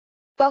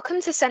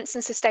Welcome to Sense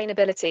and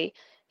Sustainability,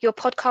 your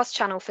podcast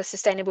channel for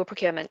sustainable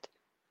procurement.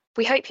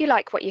 We hope you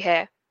like what you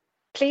hear.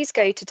 Please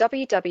go to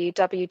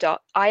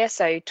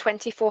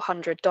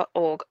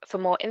www.iso2400.org for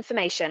more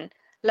information,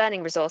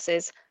 learning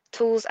resources,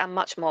 tools, and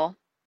much more.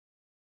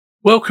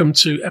 Welcome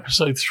to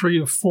episode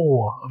 3 of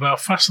 4 of our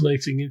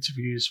fascinating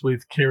interviews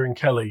with Kieran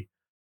Kelly.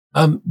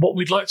 What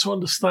we'd like to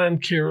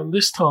understand, Kieran,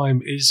 this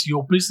time is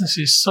your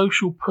business's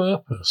social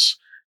purpose.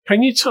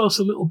 Can you tell us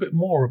a little bit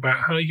more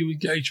about how you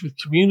engage with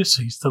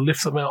communities to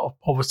lift them out of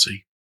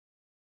poverty?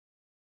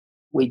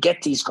 We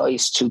get these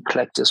guys to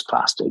collect this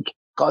plastic.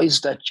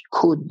 Guys that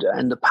could,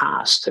 in the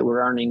past, they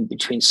were earning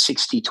between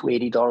 $60 to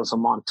 $80 a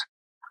month,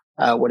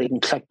 where they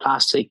can collect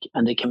plastic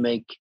and they can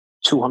make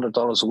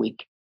 $200 a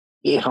week,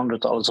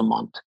 $800 a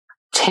month,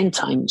 10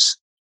 times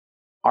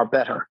or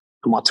better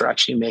than what they're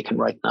actually making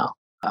right now.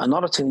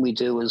 Another thing we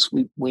do is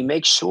we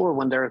make sure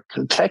when they're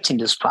collecting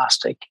this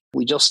plastic,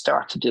 we just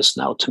started this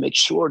now to make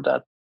sure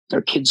that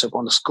their kids are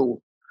going to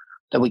school,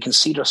 that we can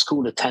see their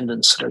school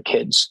attendance of their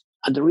kids.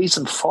 And the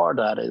reason for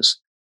that is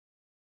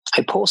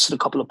I posted a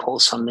couple of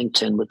posts on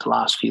LinkedIn with the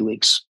last few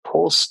weeks,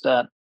 posts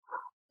that,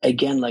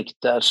 again, like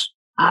that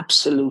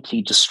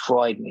absolutely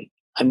destroyed me.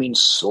 I mean,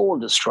 soul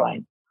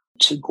destroying.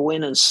 To go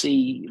in and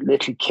see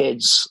little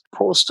kids,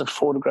 post a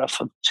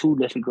photograph of 2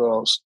 little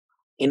girls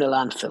in a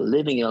landfill,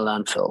 living in a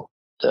landfill.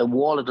 The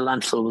wall of the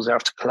landfill was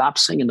after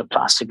collapsing and the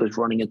plastic was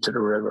running into the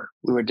river.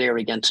 We were there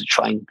again to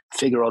try and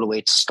figure out a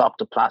way to stop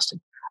the plastic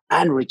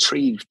and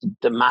retrieve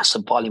the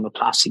massive volume of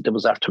plastic that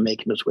was after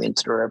making its way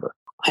into the river.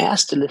 I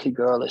asked the little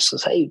girl, I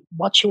says, "Hey,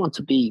 what do you want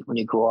to be when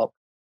you grow up?"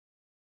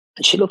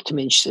 And she looked at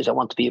me and she said, "I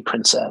want to be a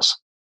princess."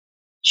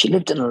 She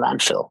lived in a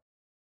landfill.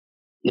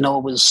 You know,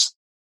 it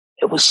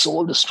was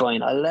soul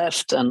destroying. I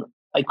left and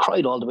I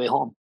cried all the way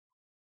home.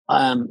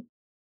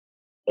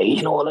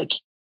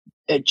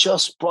 It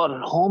just brought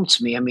it home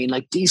to me. I mean,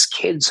 like, these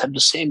kids have the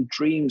same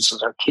dreams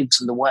as our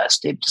kids in the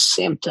West. They have the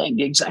same thing,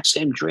 the exact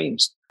same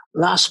dreams.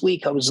 Last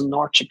week, I was in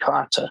North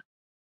Jakarta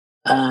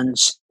and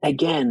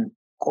again,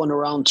 going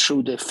around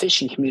through the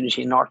fishing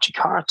community in North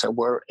Jakarta,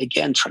 we're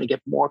again trying to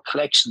get more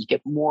collections,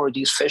 get more of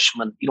these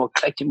fishermen,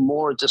 collecting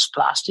more of this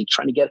plastic,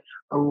 trying to get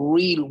a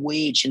real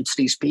wage into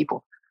these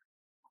people.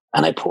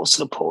 And I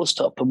posted a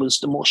post up. It was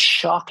the most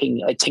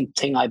shocking, I think,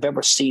 thing I've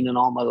ever seen in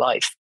all my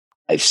life.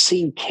 I've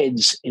seen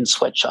kids in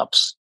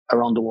sweatshops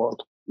around the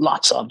world,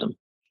 lots of them.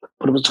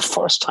 But it was the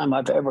first time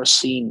I've ever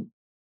seen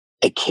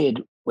a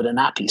kid with a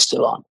nappy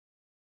still on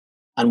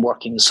and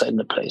working inside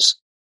the place.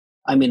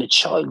 I mean, a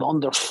child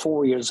under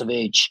 4 years of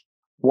age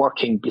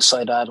working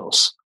beside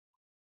adults.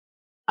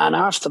 And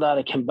after that,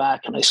 I came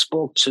back and I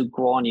spoke to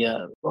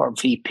Grania, our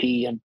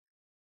VP, and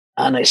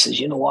I said,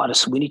 "You know what?" I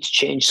said, "We need to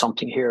change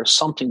something here.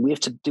 We have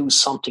to do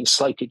something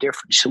slightly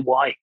different." She said,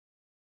 "Why?"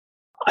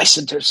 I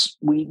said,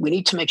 we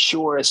need to make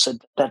sure, I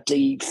said, that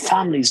the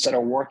families that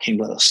are working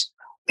with us,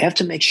 we have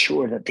to make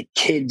sure that the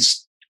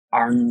kids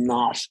are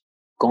not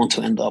going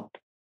to end up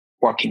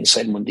working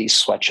inside one of these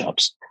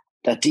sweatshops.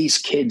 That these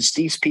kids,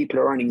 these people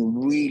are earning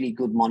really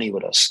good money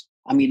with us.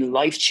 I mean,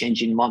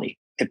 life-changing money.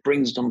 It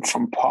brings them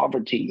from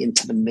poverty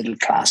into the middle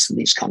class in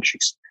these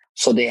countries.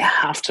 So they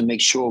have to make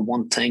sure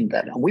one thing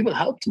that, and we will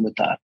help them with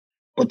that,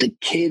 but the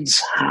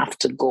kids have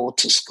to go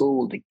to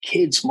school. The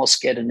kids must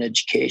get an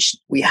education.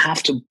 We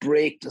have to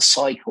break the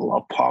cycle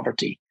of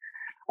poverty.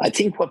 I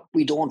think what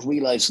we don't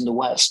realize in the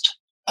West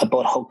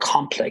about how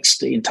complex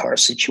the entire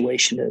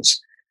situation is,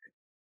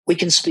 we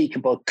can speak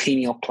about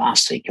cleaning up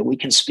plastic and we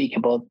can speak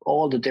about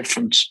all the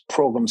different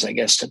programs, I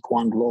guess, that go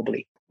on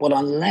globally. But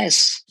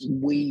unless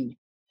we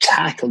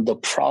tackle the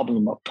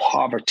problem of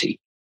poverty,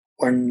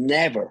 we're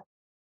never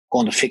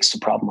going to fix the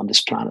problem on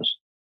this planet.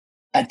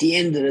 At the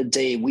end of the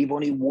day, we've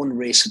only one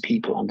race of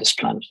people on this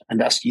planet, and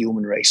that's the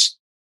human race.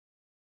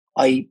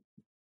 I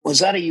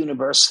was at a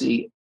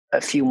university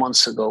a few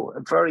months ago, a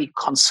very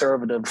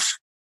conservative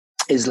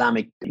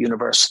Islamic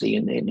university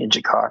in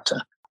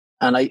Jakarta,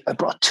 and I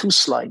brought 2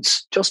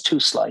 slides, just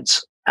 2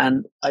 slides.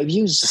 And I've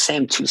used the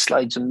same 2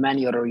 slides in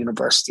many other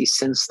universities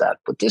since that.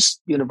 But this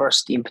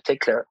university in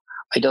particular,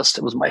 it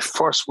was my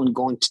first one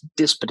going to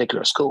this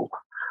particular school.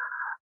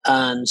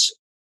 And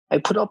I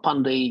put up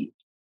on the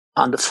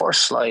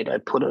first slide, I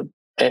put a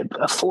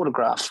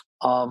photograph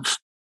of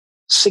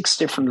 6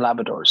 different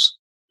Labradors.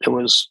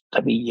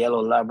 There'd be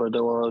yellow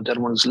Labrador, the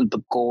other one's a little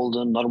bit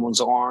golden, another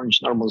one's orange,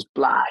 another one's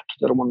black,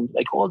 the other one,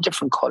 like all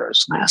different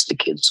colors. And I asked the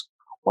kids,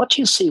 "What do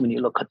you see when you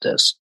look at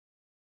this?"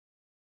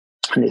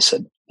 And they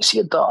said, "I see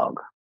a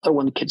dog." Or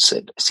one kid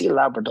said, "I see a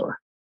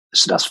Labrador." I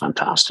said, "That's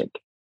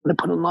fantastic." And I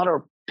put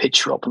another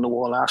picture up on the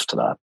wall after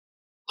that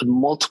with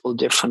multiple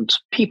different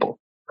people,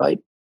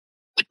 right?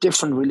 With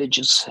different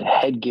religious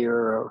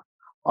headgear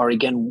or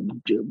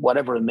again,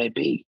 whatever it may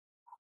be.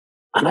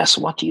 And I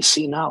said, "What do you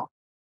see now?"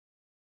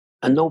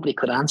 And nobody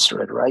could answer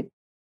it, right?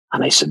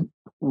 And I said,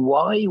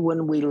 why,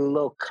 when we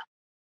look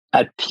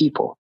at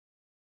people,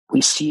 we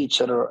see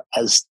each other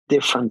as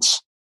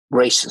different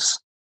races?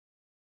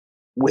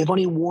 We have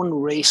only one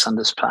race on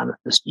this planet,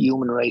 this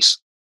human race.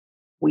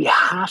 We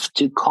have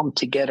to come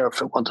together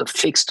if we want to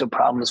fix the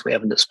problems we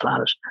have on this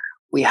planet.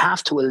 We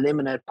have to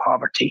eliminate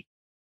poverty.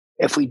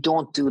 If we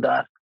don't do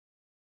that,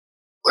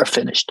 we're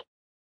finished.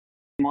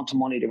 The amount of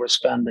money that we're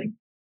spending.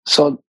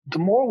 So the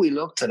more we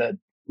looked at it,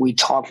 we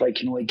thought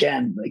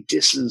again,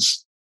 this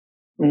is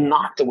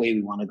not the way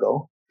we want to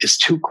go. It's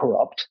too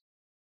corrupt.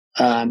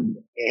 In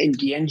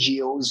the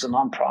NGOs, the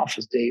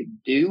non-profits, they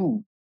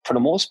do, for the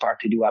most part,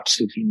 they do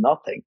absolutely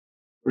nothing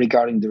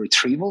regarding the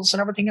retrievals and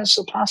everything else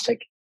of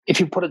plastic. If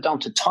you put it down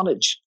to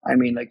tonnage,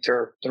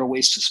 they're a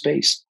waste of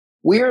space.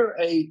 We're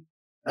a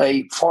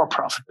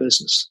for-profit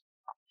business.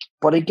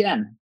 But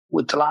again,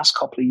 with the last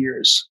couple of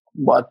years,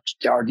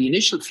 the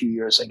initial few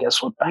years, I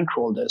guess, what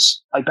bankrolled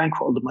this, I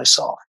bankrolled it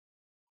myself.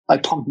 I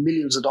pumped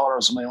millions of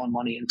dollars of my own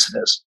money into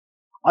this.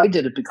 I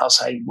did it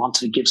because I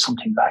wanted to give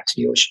something back to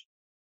the ocean.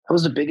 That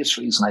was the biggest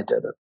reason I did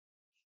it.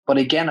 But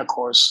again, of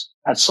course,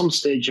 at some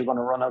stage, you're going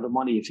to run out of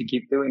money if you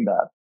keep doing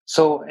that.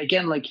 So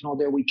again,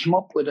 there we come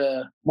up with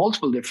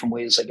multiple different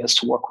ways, I guess,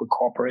 to work with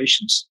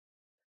corporations.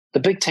 The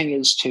big thing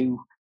is to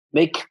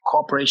make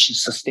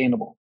corporations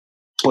sustainable,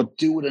 but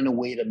do it in a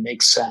way that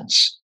makes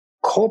sense.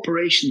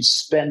 Corporations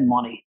spend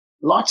money,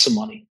 lots of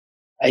money,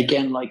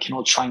 again,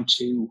 trying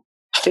to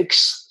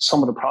fix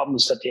some of the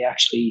problems that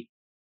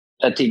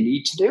they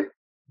need to do.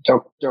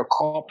 Their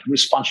corporate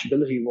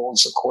responsibility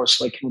roles, of course,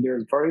 they're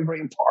very, very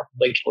important,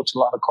 to a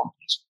lot of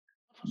companies.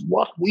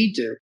 What we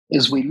do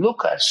is we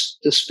look at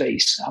the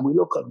space and we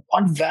look at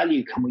what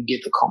value can we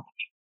give the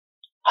company?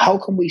 How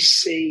can we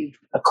save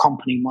a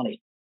company money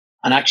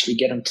and actually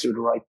get them to do the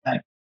right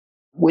thing?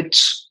 With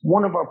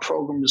one of our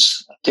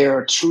programs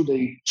there through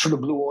the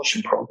Blue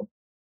Ocean program,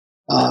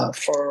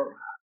 for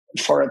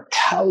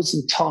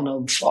 1,000 ton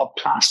of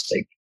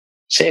plastic,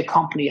 say a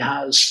company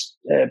has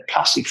a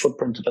plastic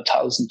footprint of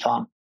 1,000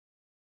 ton,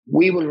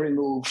 we will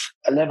remove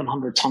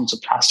 1,100 tons of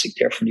plastic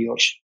there from the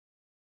ocean.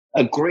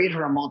 A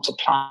greater amount of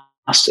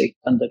plastic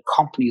than the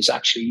company is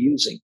actually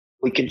using.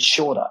 We can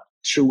show that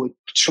through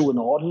an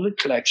audited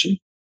collection.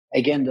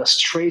 Again, that's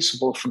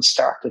traceable from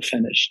start to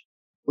finish.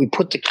 We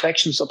put the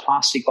collections of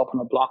plastic up on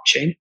a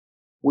blockchain.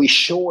 We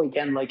show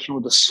again,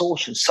 the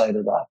social side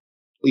of that.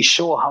 We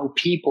show how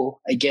people,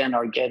 again,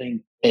 are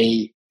getting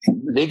a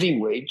living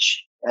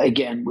wage,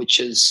 again, which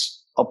is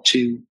up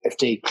to, if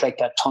they collect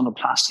that ton of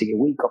plastic a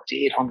week, up to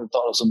 $800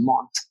 a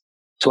month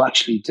to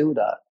actually do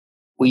that.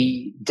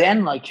 We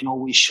then,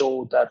 we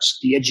show that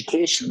the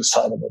education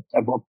side of it,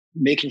 about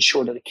making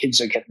sure that the kids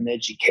are getting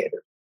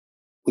educated.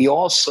 We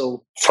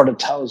also, for the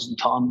 1,000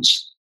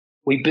 tons,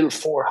 we build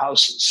 4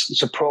 houses.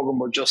 It's a program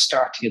we're just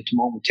starting at the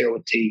moment here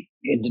with the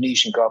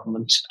Indonesian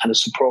government. And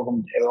it's a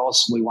program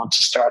also we want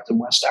to start in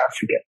West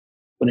Africa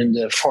within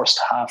the first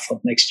half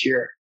of next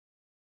year.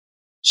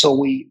 So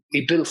we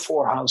build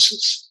 4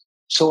 houses.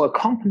 So a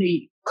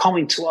company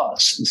coming to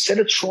us, instead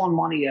of throwing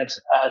money at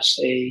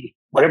a,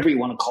 whatever you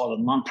want to call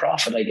it,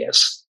 non-profit, I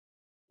guess,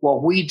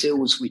 what we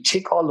do is we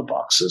tick all the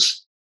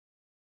boxes,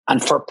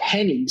 and for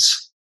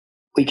pennies,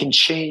 we can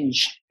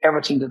change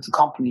everything that the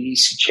company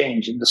needs to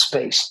change in the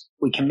space.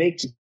 We can make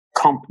the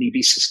company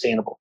be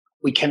sustainable.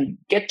 We can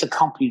get the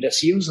company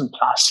that's using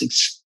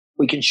plastics,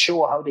 we can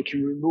show how they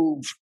can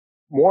remove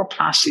more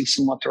plastics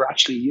than what they're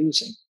actually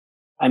using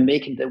and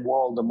making the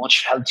world a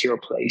much healthier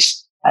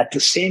place. At the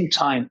same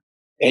time,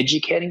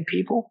 educating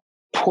people,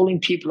 pulling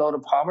people out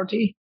of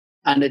poverty,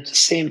 and at the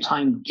same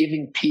time,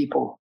 giving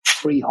people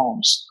free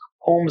homes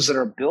that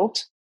are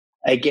built,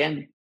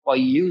 again, by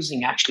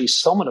using actually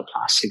some of the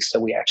plastics that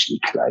we actually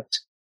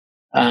collect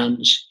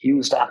and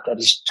use that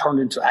is turned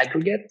into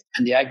aggregate,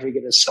 and the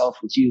aggregate itself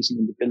is used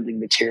in the building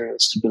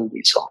materials to build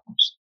these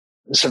homes.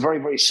 It's a very,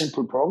 very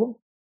simple program,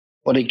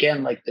 but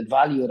again, the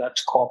value of that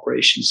to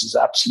corporations is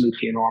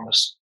absolutely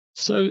enormous.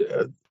 So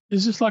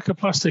is this like a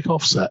plastic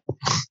offset,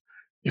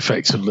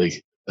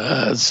 effectively?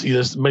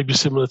 Maybe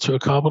similar to a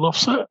carbon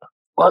offset?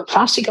 Well,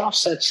 plastic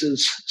offsets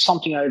is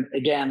something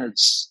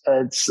it's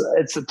a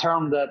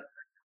term that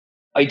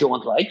I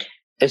don't like.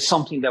 It's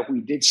something that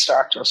we did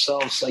start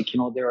ourselves,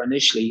 there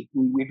initially.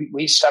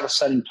 We started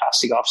selling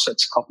plastic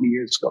offsets a couple of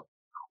years ago.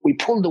 We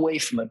pulled away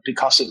from it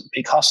because of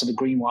the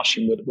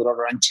greenwashing with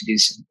other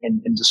entities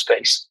in the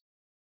space.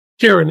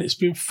 Kieran, it's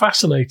been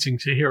fascinating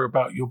to hear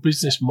about your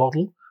business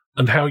model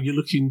and how you're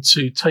looking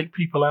to take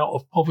people out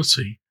of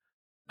poverty,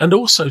 and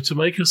also to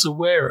make us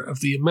aware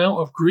of the amount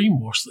of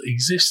greenwash that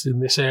exists in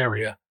this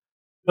area.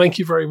 Thank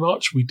you very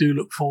much. We do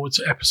look forward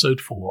to episode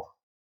 4.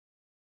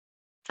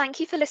 Thank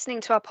you for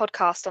listening to our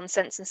podcast on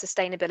sense and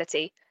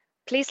sustainability.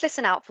 Please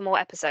listen out for more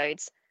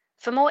episodes.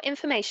 For more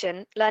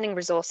information, learning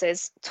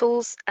resources,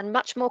 tools, and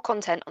much more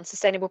content on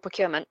sustainable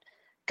procurement,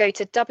 go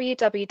to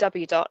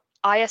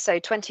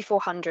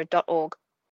www.iso2400.org.